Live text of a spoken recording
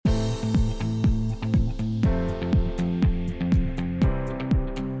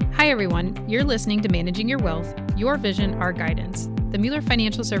Hi, everyone. You're listening to Managing Your Wealth, Your Vision, Our Guidance, the Mueller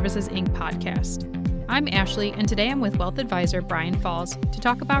Financial Services, Inc. podcast. I'm Ashley, and today I'm with wealth advisor Brian Falls to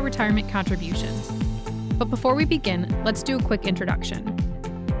talk about retirement contributions. But before we begin, let's do a quick introduction.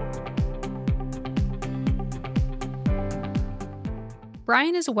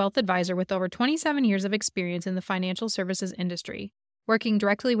 Brian is a wealth advisor with over 27 years of experience in the financial services industry, working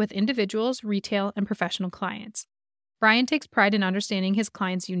directly with individuals, retail, and professional clients. Brian takes pride in understanding his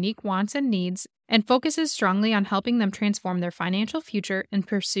clients' unique wants and needs and focuses strongly on helping them transform their financial future and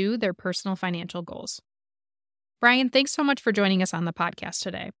pursue their personal financial goals. Brian, thanks so much for joining us on the podcast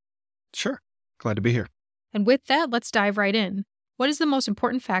today. Sure. Glad to be here. And with that, let's dive right in. What is the most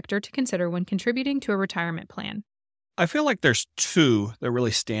important factor to consider when contributing to a retirement plan? I feel like there's two that really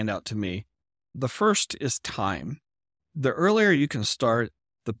stand out to me. The first is time. The earlier you can start,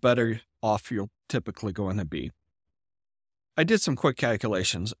 the better off you're typically going to be. I did some quick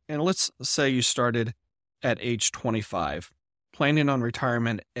calculations, and let's say you started at age 25, planning on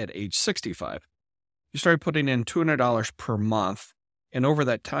retirement at age 65. You started putting in $200 per month, and over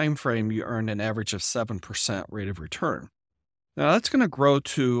that time frame, you earned an average of 7% rate of return. Now, that's going to grow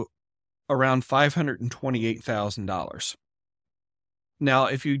to around $528,000. Now,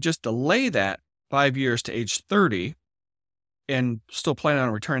 if you just delay that 5 years to age 30 and still plan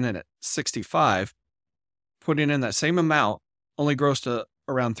on returning at 65, putting in that same amount only grows to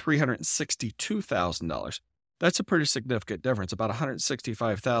around $362,000. That's a pretty significant difference, about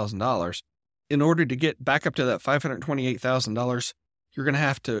 $165,000. In order to get back up to that $528,000, you're going to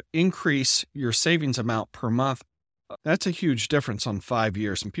have to increase your savings amount per month. That's a huge difference on 5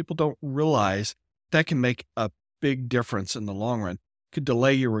 years, and people don't realize that can make a big difference in the long run. It could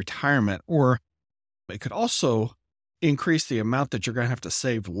delay your retirement, or it could also increase the amount that you're going to have to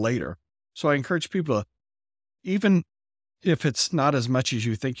save later. So I encourage people to, even if it's not as much as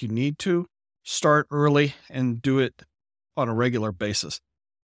you think you need to, start early and do it on a regular basis.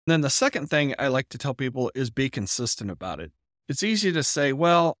 And then the second thing I like to tell people is be consistent about it. It's easy to say,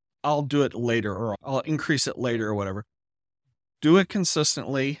 well, I'll do it later, or I'll increase it later, or whatever. Do it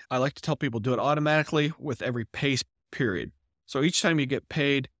consistently. I like to tell people do it automatically with every pay period. So each time you get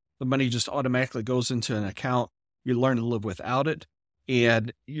paid, the money just automatically goes into an account. You learn to live without it,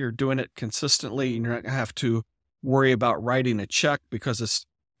 and you're doing it consistently, and you're not going to have to worry about writing a check, because it's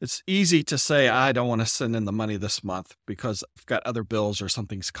easy to say, I don't want to send in the money this month because I've got other bills or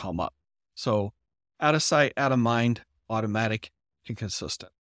something's come up. So out of sight, out of mind, automatic and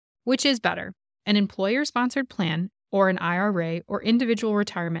consistent. Which is better, an employer-sponsored plan or an IRA or individual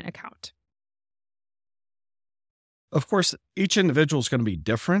retirement account? Of course, each individual is going to be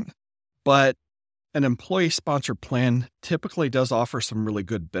different, but an employee-sponsored plan typically does offer some really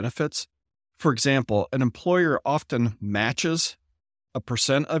good benefits. For example, an employer often matches a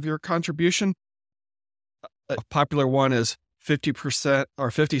percent of your contribution. A popular one is 50%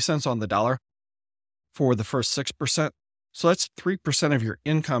 or 50 cents on the dollar for the first 6%. So that's 3% of your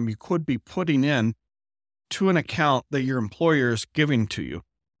income you could be putting in to an account that your employer is giving to you.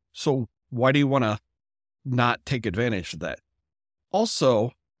 So why do you want to not take advantage of that?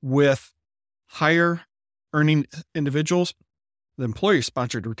 Also, with higher earning individuals, the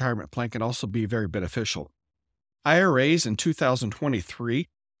employee-sponsored retirement plan can also be very beneficial. IRAs in 2023, you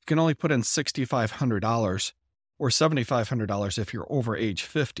can only put in $6,500 or $7,500 if you're over age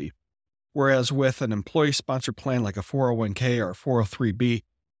 50. Whereas with an employee-sponsored plan like a 401k or 403b,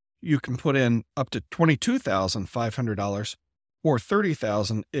 you can put in up to $22,500 or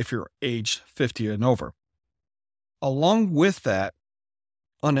 $30,000 if you're aged 50 and over. Along with that,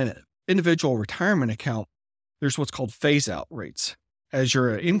 on an individual retirement account, there's what's called phase-out rates. As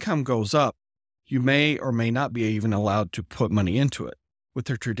your income goes up, you may or may not be even allowed to put money into it. With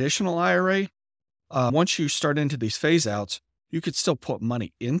the traditional IRA, once you start into these phase-outs, you could still put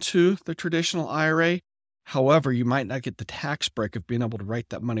money into the traditional IRA. However, you might not get the tax break of being able to write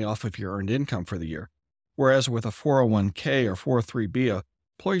that money off of your earned income for the year. Whereas with a 401k or 403b, a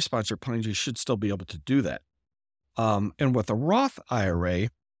employee-sponsored plan, you should still be able to do that. And with a Roth IRA,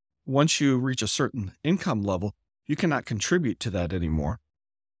 once you reach a certain income level, you cannot contribute to that anymore.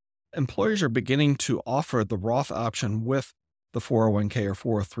 Employers are beginning to offer the Roth option with the 401k or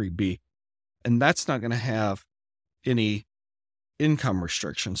 403b, and that's not going to have any income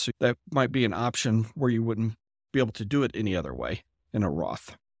restrictions. So that might be an option where you wouldn't be able to do it any other way in a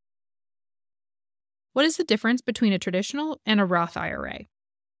Roth. What is the difference between a traditional and a Roth IRA?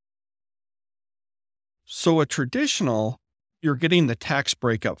 So a traditional, you're getting the tax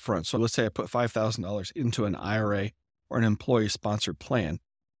break up front. So let's say I put $5,000 into an IRA or an employee-sponsored plan.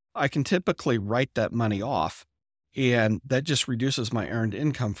 I can typically write that money off and that just reduces my earned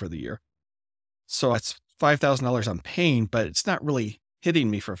income for the year. So it's $5,000 I'm paying, but it's not really hitting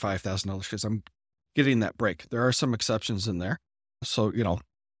me for $5,000 because I'm getting that break. There are some exceptions in there. So,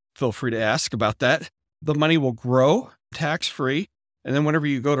 feel free to ask about that. The money will grow tax-free. And then whenever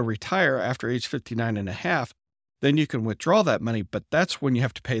you go to retire after age 59 and a half, then you can withdraw that money, but that's when you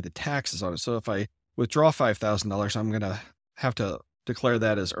have to pay the taxes on it. So if I withdraw $5,000, I'm going to have to declare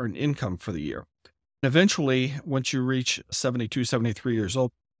that as earned income for the year. And eventually, once you reach 72, 73 years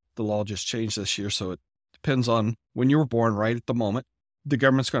old, the law just changed this year, so it depends on when you were born right at the moment. The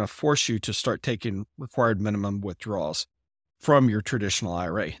government's going to force you to start taking required minimum withdrawals from your traditional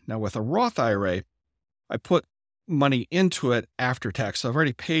IRA. Now, with a Roth IRA, I put money into it after tax. So I've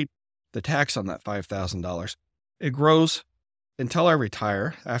already paid the tax on that $5,000. It grows until I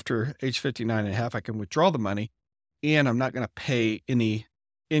retire. After age 59 and a half, I can withdraw the money, and I'm not going to pay any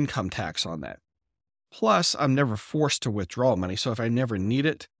income tax on that. Plus, I'm never forced to withdraw money. So if I never need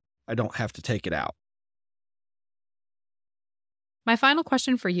it, I don't have to take it out. My final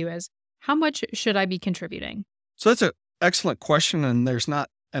question for you is, how much should I be contributing? So that's an excellent question, and there's not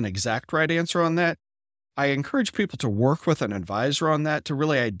an exact right answer on that. I encourage people to work with an advisor on that to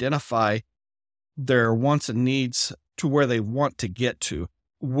really identify their wants and needs to where they want to get to.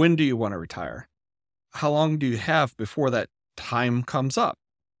 When do you want to retire? How long do you have before that time comes up?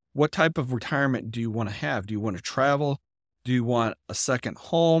 What type of retirement do you want to have? Do you want to travel? Do you want a second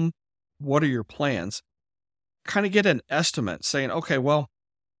home? What are your plans? Kind of get an estimate saying, okay, well,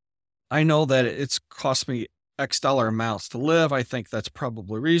 I know that it's cost me X dollar amounts to live. I think that's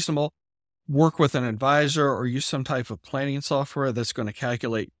probably reasonable. Work with an advisor or use some type of planning software that's going to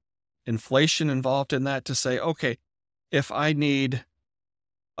calculate inflation involved in that to say, okay, if I need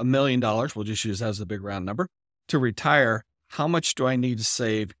 $1 million, we'll just use that as a big round number, to retire, how much do I need to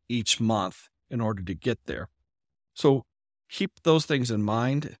save each month in order to get there? So keep those things in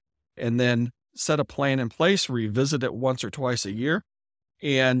mind and then set a plan in place, revisit it once or twice a year,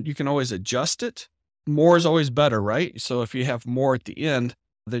 and you can always adjust it. More is always better, right? So if you have more at the end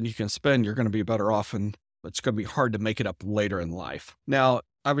than you can spend, you're going to be better off, and it's going to be hard to make it up later in life. Now,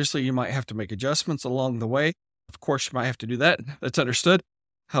 obviously, you might have to make adjustments along the way. Of course, you might have to do that. That's understood.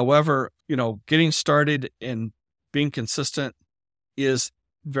 However, getting started and being consistent is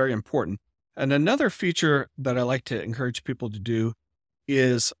very important. And another feature that I like to encourage people to do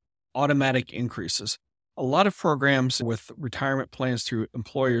is automatic increases. A lot of programs with retirement plans through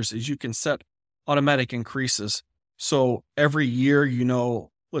employers is you can set automatic increases. So every year,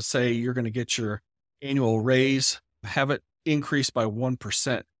 let's say you're going to get your annual raise, have it increase by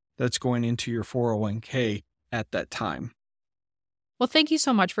 1% that's going into your 401k at that time. Well, thank you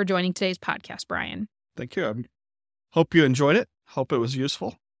so much for joining today's podcast, Brian. Thank you. I hope you enjoyed it. Hope it was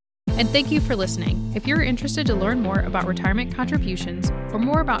useful. And thank you for listening. If you're interested to learn more about retirement contributions or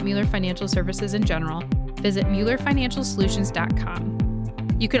more about Mueller Financial Services in general, visit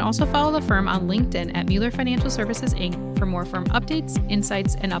MuellerFinancialSolutions.com. You can also follow the firm on LinkedIn at Mueller Financial Services, Inc. for more firm updates,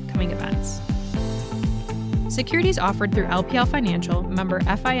 insights, and upcoming events. Securities offered through LPL Financial, member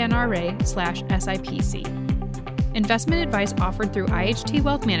FINRA/SIPC. Investment advice offered through IHT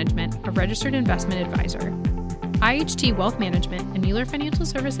Wealth Management, a registered investment advisor. IHT Wealth Management and Mueller Financial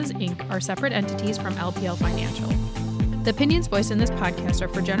Services, Inc. are separate entities from LPL Financial. The opinions voiced in this podcast are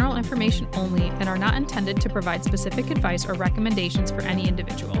for general information only and are not intended to provide specific advice or recommendations for any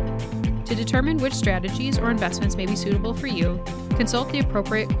individual. To determine which strategies or investments may be suitable for you, consult the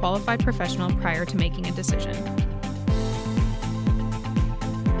appropriate qualified professional prior to making a decision.